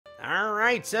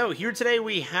Alright, so here today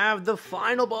we have the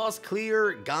final boss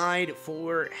clear guide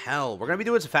for HEL. We're going to be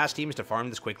doing some fast teams to farm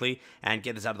this quickly and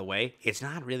get this out of the way. It's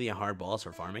not really a hard boss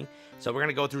for farming. So we're going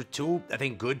to go through two, I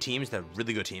think, good teams, the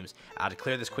really good teams, to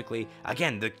clear this quickly.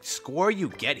 Again, the score you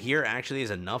get here actually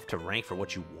is enough to rank for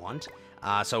what you want.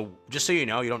 So just so you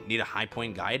know, you don't need a high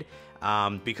point guide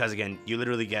because, again, you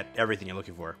literally get everything you're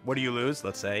looking for. What do you lose?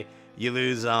 Let's say you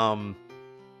lose...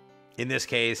 in this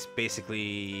case,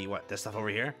 basically, this stuff over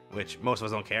here, which most of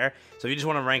us don't care. So if you just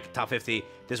want to rank top 50,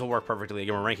 this will work perfectly.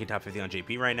 Again, we're ranking top 50 on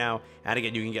JP right now. And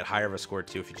again, you can get higher of a score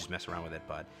too if you just mess around with it.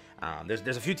 But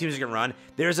there's a few teams you can run.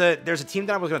 There's a team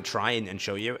that I was going to try and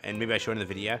show you, and maybe I showed in the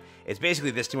video. It's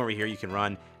basically this team over here you can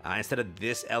run. Instead of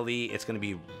this LE, it's going to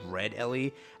be red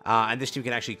LE. And this team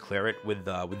can actually clear it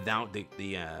without the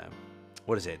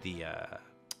what is it?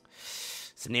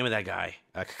 It's the name of that guy.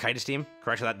 Kakaitis team.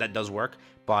 Correct, so that does work.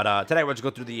 But today we'll just go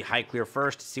through the high clear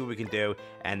first, see what we can do,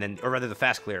 and then, or rather the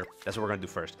fast clear, that's what we're going to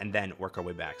do first, and then work our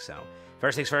way back. So,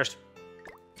 first things first,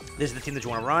 this is the team that you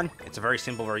want to run. It's a very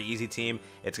simple, very easy team.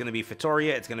 It's going to be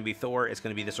Fitoria, it's going to be Thor, it's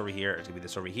going to be this over here, it's going to be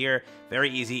this over here. Very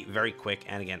easy, very quick,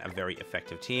 and again, a very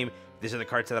effective team. These are the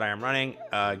cards that I am running.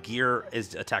 Gear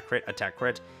is attack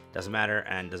crit, doesn't matter,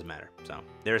 and doesn't matter. So,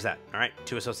 there's that. Alright,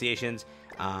 2 associations.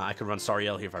 I could run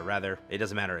Sariel here if I'd rather. It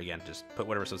doesn't matter, again, just put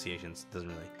whatever associations, doesn't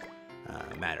really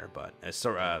matter. But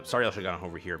Sariel should have gone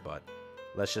over here, but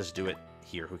let's just do it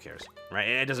here. Who cares, right?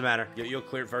 It doesn't matter. You'll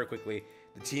clear it very quickly.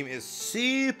 The team is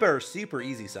super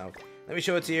easy. So let me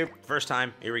show it to you. First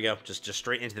time. Here we go. Just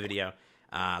straight into the video.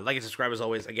 Like and subscribe as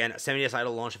always. Again, 70S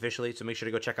Idol launched officially, so make sure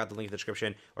to go check out the link in the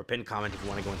description or pinned comment if you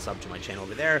want to go and sub to my channel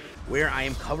over there, where I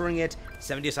am covering it.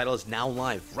 70S Idol is now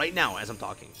live right now as I'm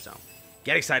talking. So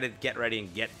get excited, get ready,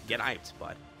 and get hyped.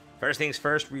 But first things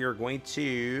first, we are going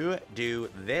to do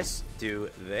this,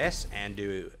 and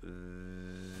do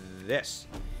this.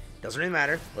 Doesn't really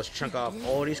matter. Let's chunk off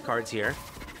all these cards here.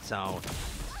 So,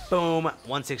 boom,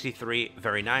 163,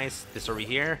 very nice. This over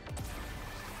here.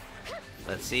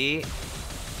 Let's see.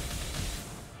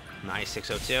 Nice,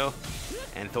 602.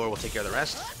 And Thor will take care of the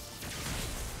rest.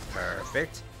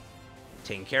 Perfect.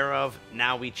 Taken care of.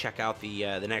 Now we check out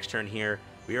the next turn here.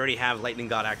 We already have Lightning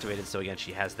God activated, so again,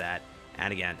 she has that.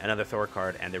 And again, another Thor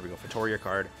card, and there we go, Fitoria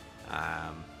card.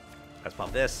 Let's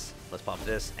pop this,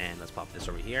 and let's pop this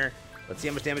over here. Let's see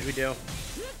how much damage we do.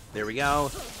 There we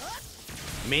go.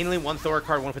 Mainly one Thor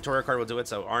card, one Fitoria card will do it,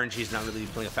 so RNG is not really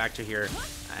playing a factor here.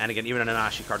 And again, even an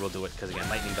Anashi card will do it, because again,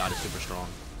 Lightning God is super strong.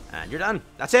 And you're done.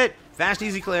 That's it. Fast,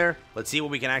 easy, clear. Let's see what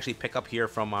we can actually pick up here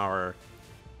from our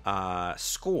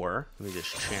score. Let me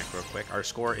just check real quick. Our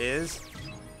score is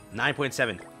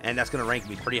 9.7, and that's going to rank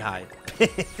me pretty high.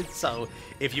 So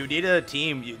if you need a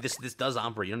team, this does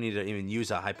operate. You don't need to even use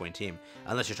a high point team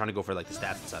unless you're trying to go for like the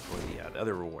stats and stuff or the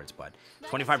other rewards. But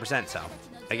 25%. So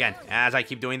again, as I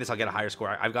keep doing this, I'll get a higher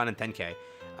score. I've gotten 10k.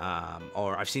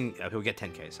 Or I've seen people get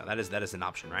 10k, so that is an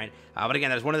option, right? But again,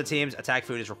 there's one of the teams. Attack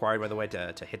food is required, by the way,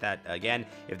 to hit that again.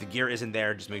 If the gear isn't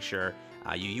there, just make sure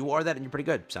you are that, and you're pretty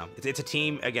good. So it's a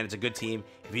team. Again, it's a good team.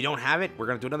 If you don't have it, we're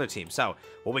gonna do another team. So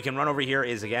what we can run over here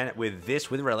is again with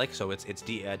Relic. So it's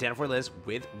Dana for Liz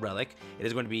with Relic. It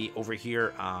is going to be over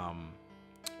here.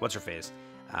 What's her face?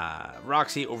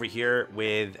 Roxy over here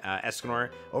with Escanor,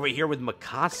 over here with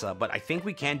Mikasa, but I think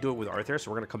we can do it with Arthur, so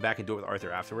we're going to come back and do it with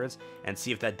Arthur afterwards and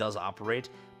see if that does operate.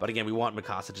 But again, we want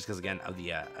Mikasa just because, again, of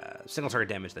the single target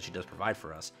damage that she does provide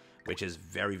for us, which is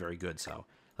very good. So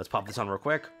let's pop this on real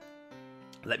quick.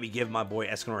 Let me give my boy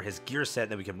Escanor his gear set,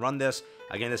 then we can run this.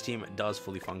 Again, this team does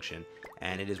fully function,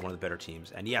 and it is one of the better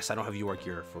teams. And yes, I don't have UR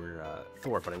gear for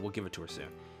Thor, but I will give it to her soon.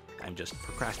 I'm just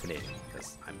procrastinating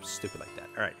because I'm stupid like that.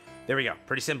 All right, there we go.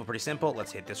 Pretty simple.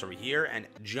 Let's hit this over here and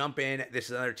jump in. This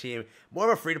is another team,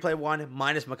 more of a free-to-play one,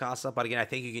 minus Mikasa. But again, I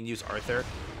think you can use Arthur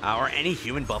or any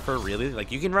human buffer, really.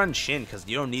 Like, you can run Shin because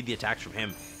you don't need the attacks from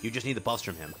him. You just need the buffs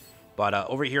from him. But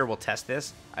over here, we'll test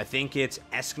this. I think it's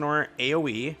Escanor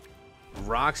AoE,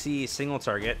 Roxy single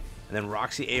target, and then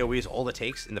Roxy AoE is all it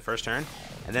takes in the first turn.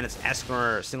 And then it's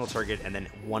Escanor single target and then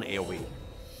 1 AoE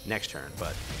next turn.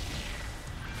 But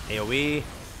AoE,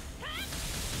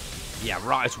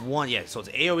 yeah, it's one, yeah, so it's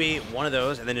AoE, one of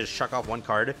those, and then just chuck off one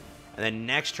card, and then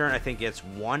next turn I think it's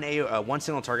one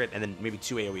single target, and then maybe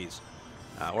 2 AoEs,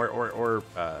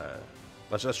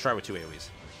 let's try with 2 AoEs,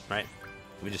 right?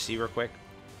 Let me just see real quick.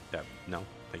 Yeah, no,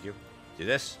 thank you. Do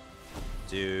this,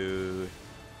 do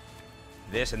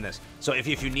this, and this. So if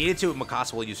you needed to,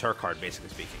 Mikasa will use her card, basically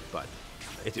speaking, but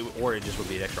or it just would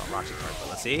be an extra Roxy card. But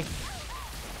let's see.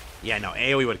 Yeah, no,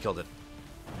 AoE would have killed it.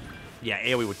 Yeah,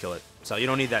 AoE would kill it. So you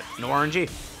don't need that. No RNG.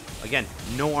 Again,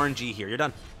 no RNG here. You're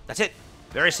done. That's it.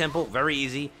 Very simple, very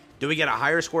easy. Do we get a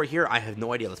higher score here? I have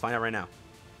no idea. Let's find out right now.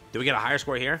 Do we get a higher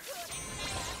score here?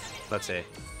 Let's see.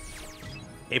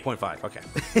 8.5. Okay.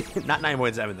 Not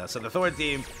 9.7, though. So the Thor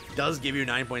team does give you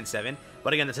 9.7.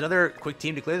 But again, it's another quick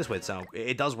team to clear this with, so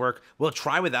it does work. We'll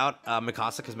try without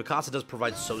Mikasa, because Mikasa does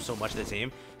provide so much to the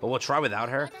team. But we'll try without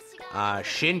her.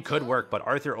 Shin could work, but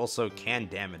Arthur also can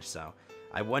damage, so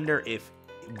I wonder if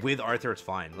with Arthur it's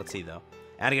fine. Let's see, though.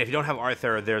 And again, if you don't have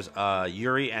Arthur, there's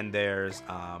Yuri and there's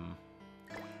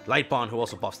Lightbond, who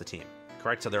also buffs the team.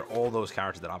 Correct? So they're all those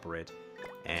characters that operate.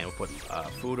 And we'll put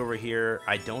food over here.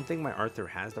 I don't think my Arthur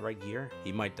has the right gear.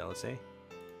 He might, though. Let's see.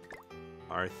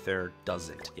 Arthur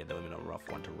doesn't. Yeah, that would have been a rough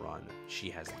one to run. She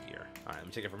has the gear. All right, let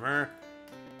me take it from her.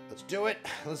 Let's do it.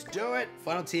 Let's do it.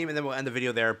 Final team, and then we'll end the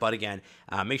video there. But again,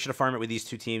 make sure to farm it with these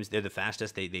two teams. They're the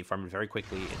fastest. They farm it very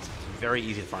quickly. It's very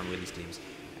easy to farm with these teams.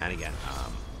 And again,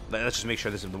 let's just make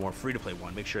sure this is the more free-to-play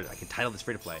one. Make sure that I can title this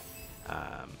free-to-play,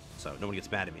 so no one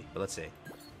gets mad at me. But let's see.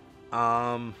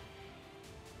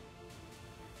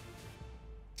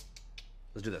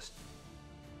 Let's do this.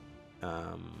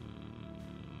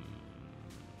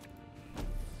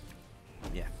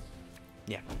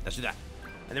 Yeah, let's do that.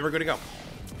 And then we're good to go.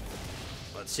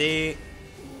 Let's see.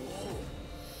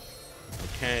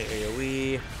 Okay,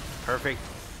 AoE. Perfect.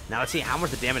 Now let's see how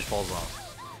much the damage falls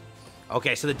off.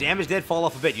 Okay, so the damage did fall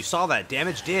off a bit. You saw that.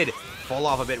 Damage did fall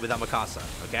off a bit without Mikasa,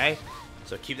 okay?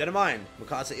 So keep that in mind.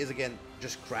 Mikasa is, again,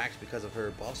 just cracked because of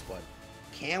her buffs, but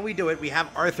can we do it? We have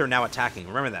Arthur now attacking.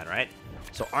 Remember that, right?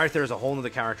 So Arthur is a whole nother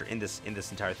character in this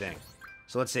entire thing.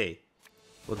 So let's see.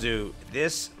 We'll do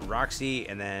this, Roxy,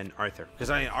 and then Arthur. Because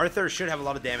I mean, Arthur should have a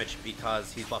lot of damage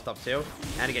because he's buffed up too.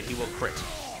 And again, he will crit.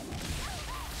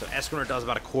 So Esquire does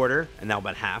about a quarter, and now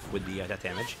about half with the death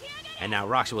damage. And now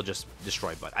Roxy will just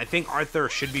destroy. But I think Arthur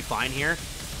should be fine here.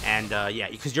 And yeah,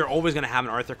 because you're always going to have an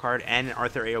Arthur card and an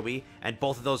Arthur AoE. And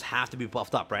both of those have to be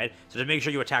buffed up, right? So just make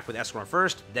sure you attack with Esquire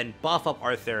first, then buff up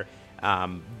Arthur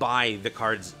by the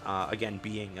cards, again,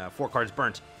 being 4 cards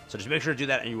burnt. So just make sure to do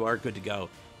that, and you are good to go.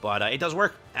 But it does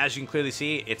work. As you can clearly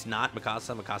see, it's not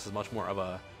Mikasa. Mikasa is much more of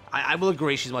a... I will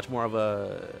agree, she's much more of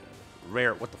a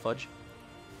rare... What the fudge?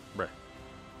 Bruh.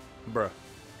 Bruh.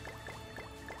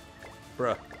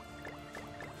 Bruh.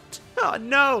 Oh,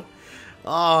 no!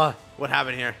 Oh, what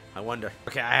happened here? I wonder.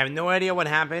 Okay, I have no idea what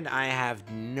happened. I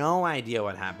have no idea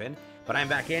what happened. But I'm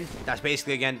back in. That's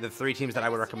basically, again, the 3 teams that I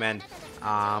would recommend.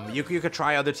 You could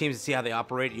try other teams and see how they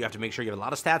operate. You have to make sure you have a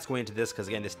lot of stats going into this, because,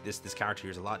 again, this character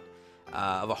here is a lot...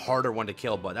 of a harder one to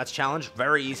kill, but that's challenge.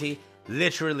 Very easy.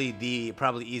 Literally the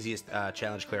probably easiest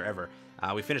challenge clear ever.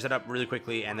 We finish that up really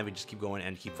quickly, and then we just keep going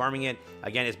and keep farming it.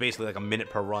 Again, it's basically like a minute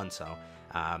per run, so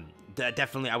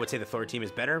definitely I would say the Thor team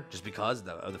is better just because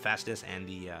of the fastness and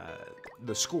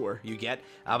the score you get.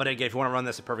 But again, if you want to run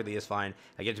this, it perfectly is fine.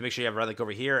 Again, to make sure you have Relic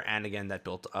over here, and again, that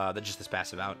built just this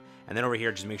passive out. And then over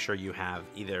here, just make sure you have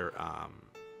either,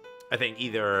 I think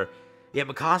either... Yeah,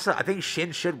 Mikasa, I think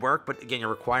Shin should work, but again, you're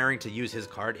requiring to use his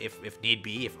card if need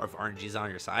be, if RNG is on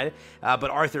your side. But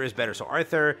Arthur is better. So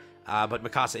Arthur, but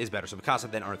Mikasa is better. So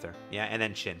Mikasa, then Arthur. Yeah, and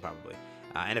then Shin, probably.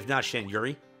 And if not Shin,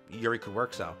 Yuri. Yuri could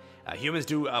work, so. Humans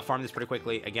do farm this pretty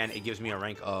quickly. Again, it gives me a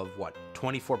rank of, what,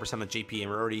 24% of GP, and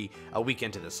we're already a week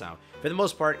into this, so. For the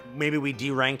most part, maybe we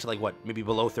D-rank to, like, what, maybe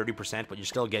below 30%, but you're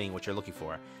still getting what you're looking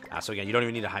for. So again, you don't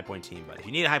even need a high point team. But if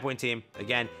you need a high point team,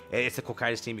 again, it's the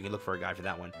Kokaitis team. You can look for a guide for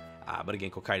that one. But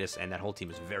again, Kokaitis and that whole team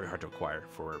is very hard to acquire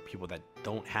for people that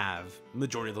don't have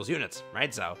majority of those units,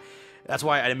 right? So that's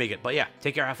why I didn't make it. But yeah,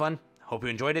 take care, have fun. Hope you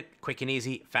enjoyed it. Quick and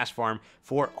easy, fast farm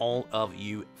for all of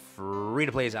you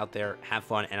free-to-plays out there. Have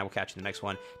fun, and I will catch you in the next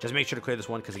one. Just make sure to clear this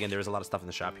one, because again, there is a lot of stuff in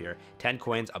the shop here. 10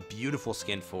 coins, a beautiful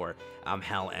skin for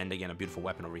HEL, and again, a beautiful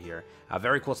weapon over here.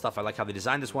 Very cool stuff. I like how they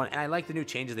designed this one, and I like the new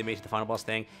changes they made to the final boss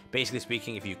thing. Basically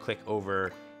speaking, if you click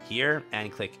over here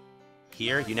and click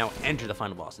here, you now enter the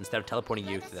final boss instead of teleporting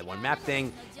you to that one map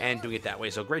thing and doing it that way.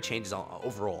 So great changes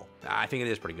overall. I think it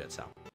is pretty good, so.